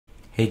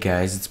Hey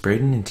guys, it's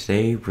Braden, and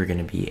today we're going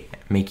to be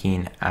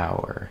making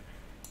our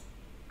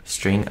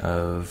string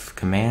of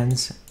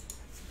commands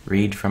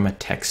read from a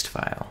text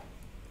file.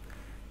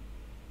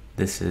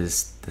 This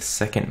is the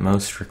second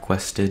most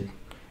requested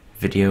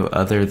video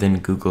other than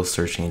Google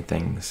searching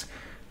things,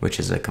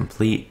 which is a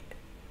complete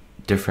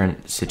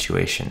different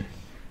situation,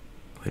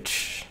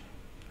 which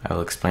I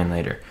will explain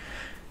later.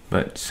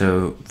 But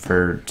so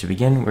to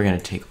begin, we're going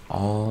to take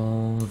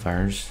all of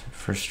ours.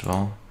 First of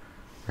all,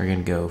 we're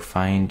going to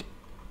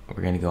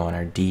go on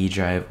our D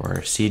drive or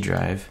our C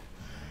drive,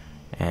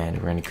 and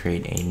we're going to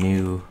create a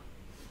new,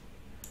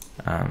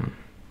 I'm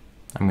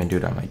going to do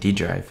it on my D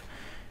drive.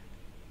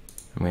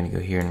 I'm going to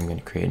go here and I'm going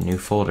to create a new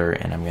folder,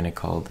 and I'm going to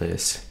call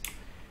this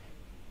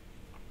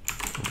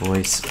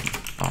voice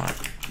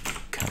bot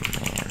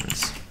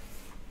commands.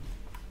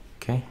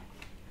 Okay,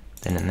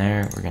 then in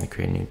there we're going to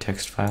create a new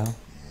text file.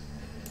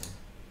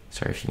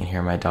 Sorry if you can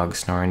hear my dog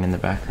snoring in the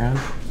background.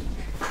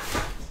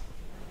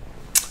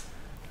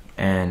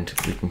 And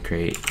we can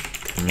create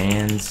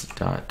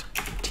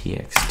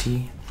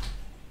commands.txt,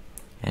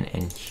 and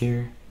in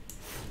here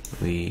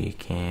we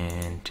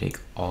can take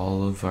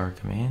all of our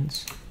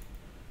commands,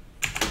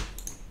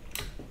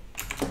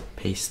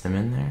 paste them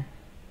in there.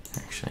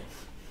 Actually,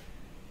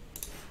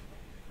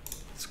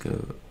 let's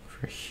go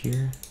over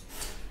here.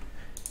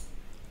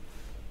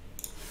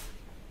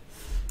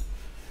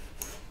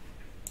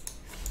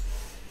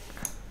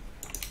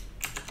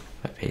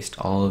 I paste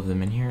all of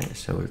them in here,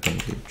 so we're going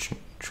to do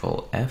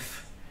Control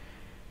F,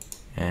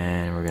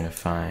 and we're going to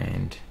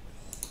find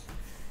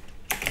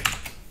a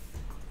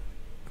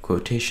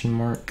quotation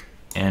mark,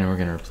 and we're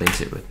going to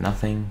replace it with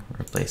nothing,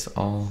 replace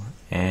all,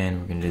 and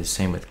we're going to do the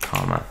same with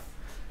comma,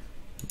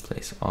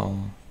 replace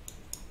all.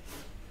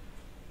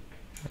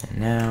 And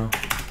now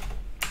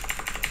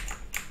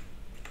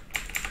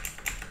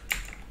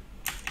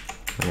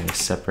we're going to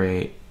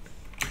separate.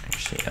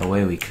 Actually, a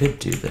way we could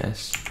do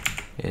this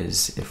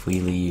is if we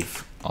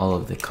leave all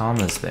of the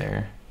commas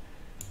there,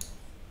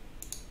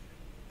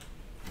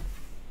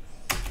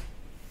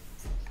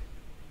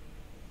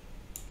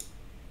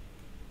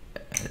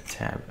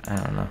 tab, I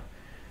don't know,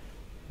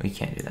 we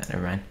can't do that,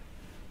 never mind.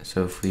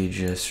 So if we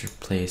just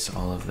replace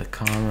all of the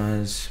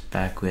commas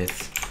back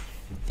with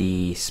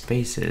the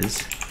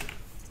spaces,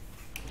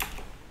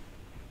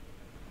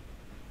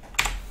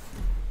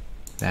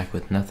 back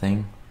with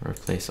nothing,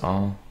 replace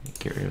all,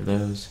 get rid of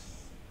those,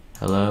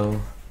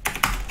 hello.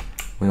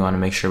 We want to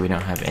make sure we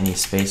don't have any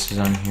spaces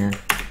on here,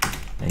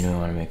 and we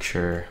want to make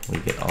sure we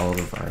get all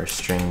of our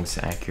strings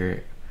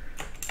accurate.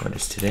 What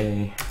is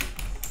today?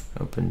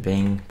 Open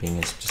Bing. Bing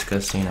is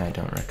disgusting, I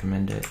don't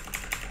recommend it.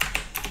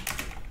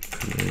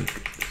 Wake,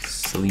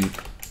 sleep,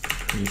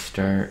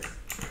 restart.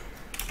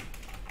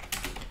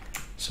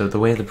 So the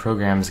way the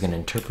program is going to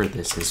interpret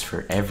this is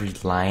for every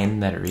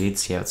line that it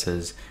reads. See how it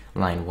says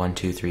line 1,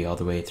 2, 3 all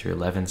the way through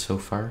 11 so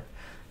far?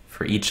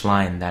 For each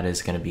line, that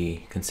is going to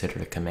be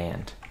considered a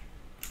command.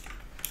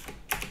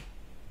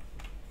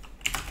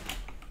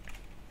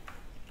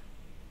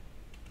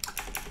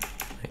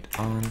 Light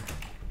on,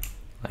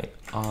 light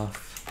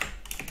off,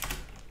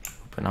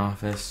 open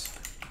office,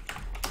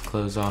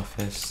 close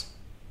office.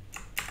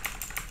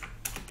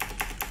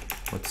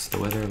 What's the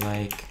weather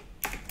like?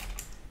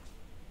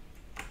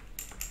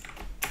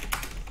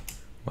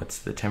 What's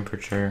the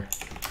temperature?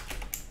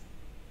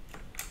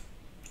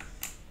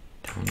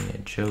 Tell me a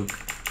joke.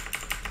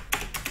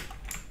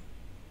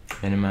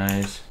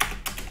 Minimize,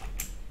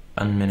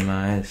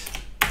 unminimize,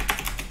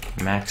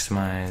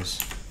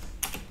 maximize,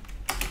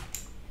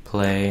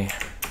 play,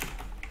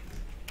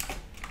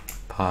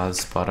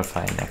 pause,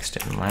 Spotify, next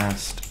and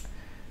last.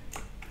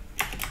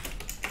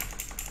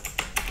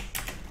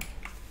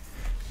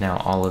 Now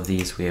all of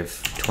these, we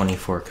have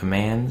 24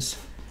 commands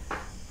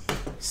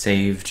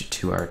saved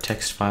to our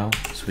text file,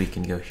 so we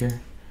can go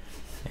here,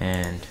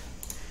 and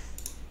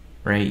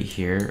right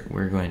here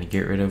we're going to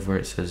get rid of where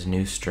it says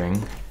new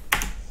string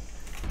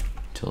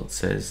until it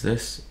says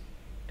this,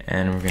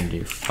 and we're going to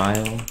do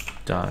file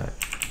dot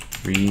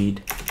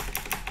read.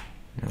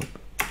 Nope,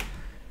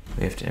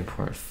 we have to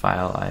import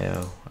file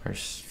IO or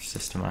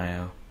system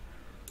IO,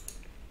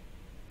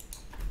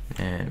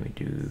 and we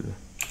do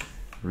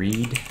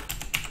read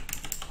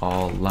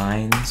all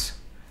lines.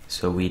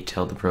 So we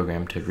tell the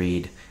program to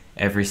read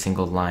every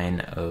single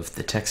line of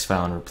the text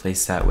file and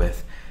replace that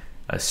with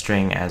a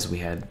string, as we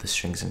had the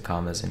strings and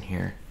commas in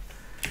here.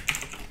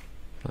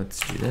 Let's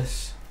do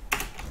this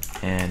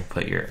and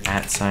put your @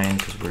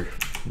 because we're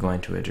going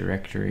to a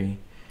directory,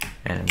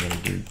 and I'm going to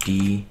do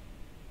D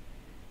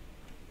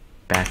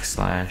 \,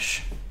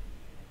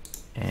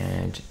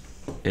 and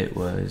it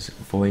was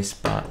voice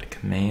bot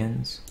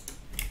commands,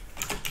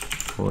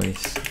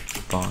 voice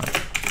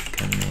bot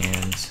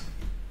commands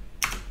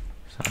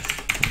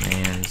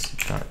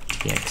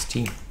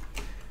 /commands.txt.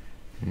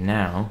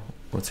 Now,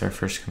 what's our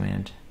first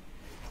command?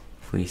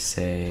 If we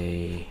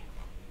say,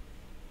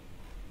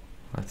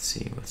 let's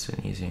see, what's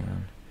an easy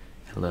one?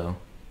 Hello.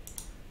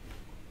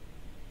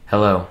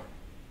 Hello.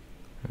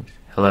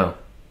 Hello.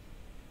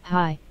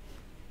 Hi.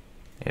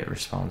 It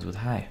responds with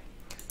hi.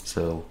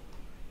 So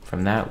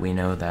From that, we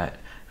know that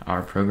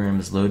our program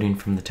is loading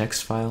from the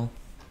text file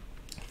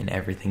and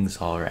everything's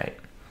all right.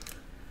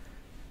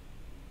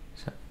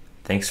 So,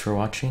 thanks for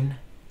watching.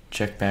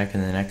 Check back in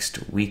the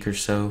next week or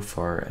so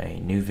for a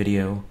new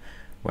video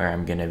where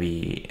I'm going to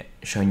be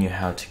showing you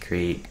how to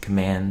create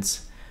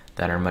commands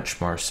that are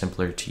much more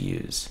simpler to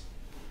use.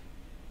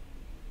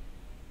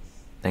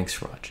 Thanks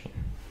for watching.